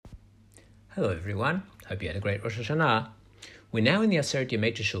Hello everyone, hope you had a great Rosh Hashanah. We're now in the Aseret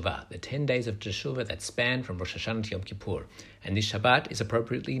Yemei Teshuvah, the 10 days of Teshuvah that span from Rosh Hashanah to Yom Kippur. And this Shabbat is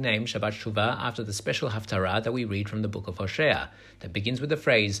appropriately named Shabbat Shuvah after the special Haftarah that we read from the book of Hosea, that begins with the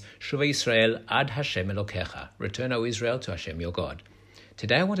phrase, Shuvah Yisrael ad Hashem Elokecha, return, O Israel, to Hashem your God.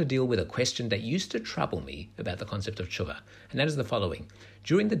 Today I want to deal with a question that used to trouble me about the concept of tshuva, and that is the following.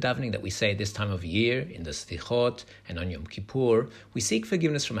 During the davening that we say at this time of year, in the Slichot and on Yom Kippur, we seek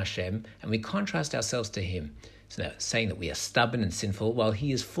forgiveness from Hashem and we contrast ourselves to Him, saying that we are stubborn and sinful while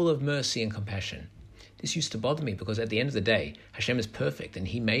He is full of mercy and compassion. This used to bother me because at the end of the day, Hashem is perfect and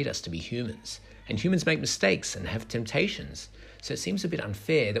He made us to be humans. And humans make mistakes and have temptations. So it seems a bit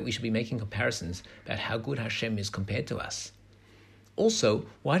unfair that we should be making comparisons about how good Hashem is compared to us. Also,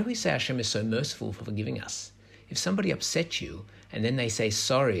 why do we say Hashem is so merciful for forgiving us? If somebody upsets you and then they say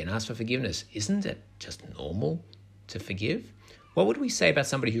sorry and ask for forgiveness, isn't it just normal to forgive? What would we say about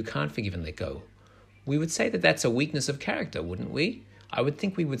somebody who can't forgive and let go? We would say that that's a weakness of character, wouldn't we? I would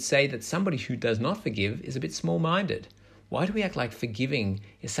think we would say that somebody who does not forgive is a bit small-minded. Why do we act like forgiving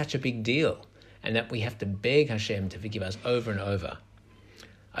is such a big deal and that we have to beg Hashem to forgive us over and over?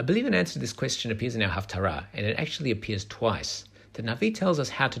 I believe an answer to this question appears in our Haftarah, and it actually appears twice. The Navi tells us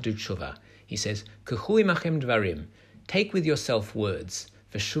how to do tshuva. He says, K'chu imachem dvarim, take with yourself words,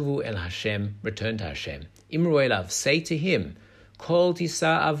 v'shuvu el Hashem, return to Hashem. Imru elav, say to Him, Kol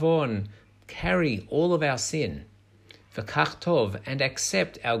tisa avon, carry all of our sin. V'kach tov, and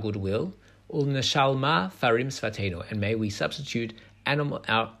accept our goodwill. Ul neshalma farim svateno, and may we substitute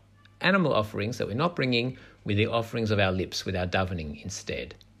our animal offerings that we're not bringing with the offerings of our lips, with our davening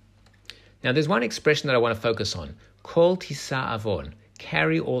instead. Now there's one expression that I want to focus on. Kol tisa avon,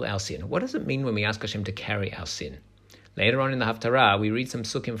 carry all our sin. What does it mean when we ask Hashem to carry our sin? Later on in the Haftarah, we read some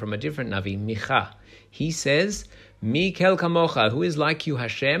sukkim from a different Navi, Micha. He says, Mi kel kamocha, who is like you,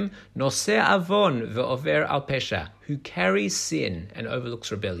 Hashem, noseh avon ve'over al pesha, who carries sin and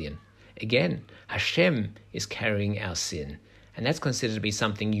overlooks rebellion. Again, Hashem is carrying our sin, and that's considered to be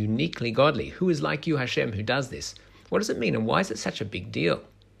something uniquely godly. Who is like you, Hashem, who does this? What does it mean, and why is it such a big deal?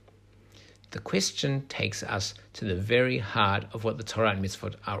 The question takes us to the very heart of what the Torah and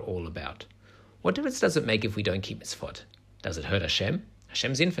mitzvot are all about. What difference does it make if we don't keep mitzvot? Does it hurt Hashem?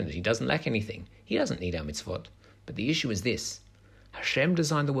 Hashem's infinite. He doesn't lack anything. He doesn't need our mitzvot. But the issue is this. Hashem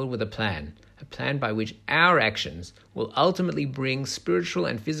designed the world with a plan by which our actions will ultimately bring spiritual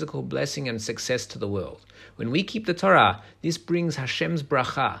and physical blessing and success to the world. When we keep the Torah, this brings Hashem's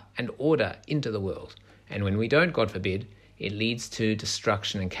bracha and order into the world. And when we don't, God forbid, it leads to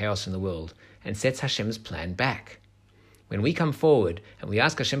destruction and chaos in the world and sets Hashem's plan back. When we come forward and we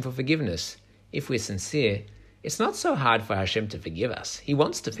ask Hashem for forgiveness, if we're sincere, it's not so hard for Hashem to forgive us. He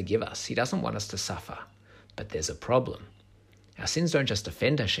wants to forgive us. He doesn't want us to suffer. But there's a problem. Our sins don't just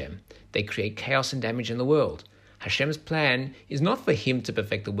offend Hashem. They create chaos and damage in the world. Hashem's plan is not for Him to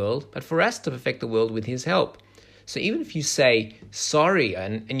perfect the world, but for us to perfect the world with His help. So even if you say sorry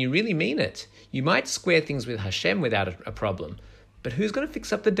and you really mean it, you might square things with Hashem without a problem, but who's going to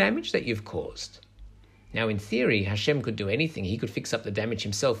fix up the damage that you've caused? Now, in theory, Hashem could do anything. He could fix up the damage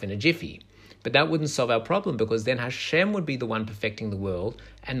Himself in a jiffy, but that wouldn't solve our problem because then Hashem would be the one perfecting the world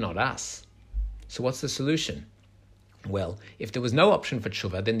and not us. So what's the solution? Well, if there was no option for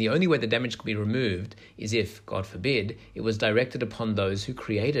tshuva, then the only way the damage could be removed is if, God forbid, it was directed upon those who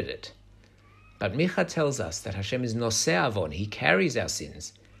created it. But Micha tells us that Hashem is noseh avon. He carries our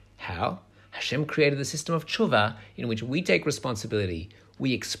sins. How? Hashem created the system of tshuva in which we take responsibility.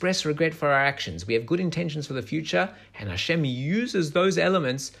 We express regret for our actions. We have good intentions for the future, and Hashem uses those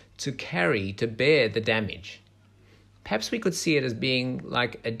elements to bear the damage. Perhaps we could see it as being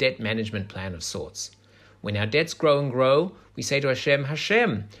like a debt management plan of sorts. When our debts grow and grow, we say to Hashem,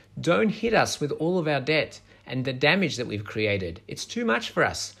 Hashem, don't hit us with all of our debt and the damage that we've created. It's too much for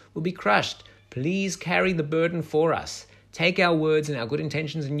us. We'll be crushed. Please carry the burden for us. Take our words and our good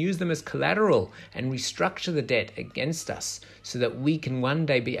intentions and use them as collateral and restructure the debt against us so that we can one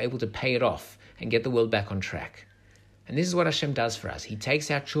day be able to pay it off and get the world back on track. And this is what Hashem does for us. He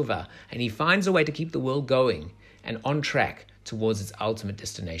takes our tshuva and He finds a way to keep the world going and on track towards its ultimate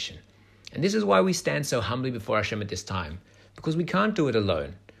destination. And this is why we stand so humbly before Hashem at this time, because we can't do it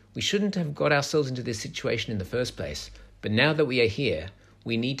alone. We shouldn't have got ourselves into this situation in the first place, but now that we are here,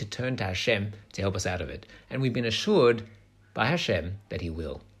 we need to turn to Hashem to help us out of it. And we've been assured by Hashem that He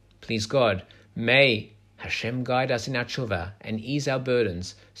will. Please God, may Hashem guide us in our tshuva and ease our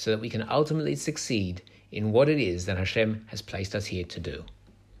burdens so that we can ultimately succeed in what it is that Hashem has placed us here to do.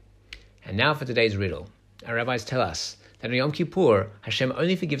 And now for today's riddle. Our rabbis tell us that on Yom Kippur, Hashem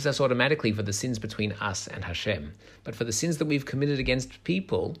only forgives us automatically for the sins between us and Hashem. But for the sins that we've committed against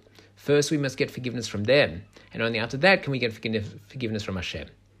people, First, we must get forgiveness from them, and only after that can we get forgiveness from Hashem.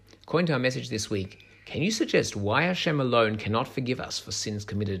 According to our message this week, can you suggest why Hashem alone cannot forgive us for sins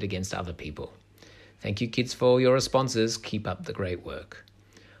committed against other people? Thank you, kids, for all your responses. Keep up the great work.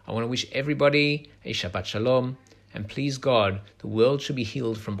 I want to wish everybody a Shabbat Shalom, and please God, the world should be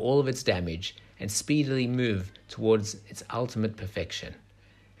healed from all of its damage and speedily move towards its ultimate perfection.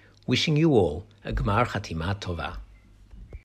 Wishing you all a Gmar Chatima Tova.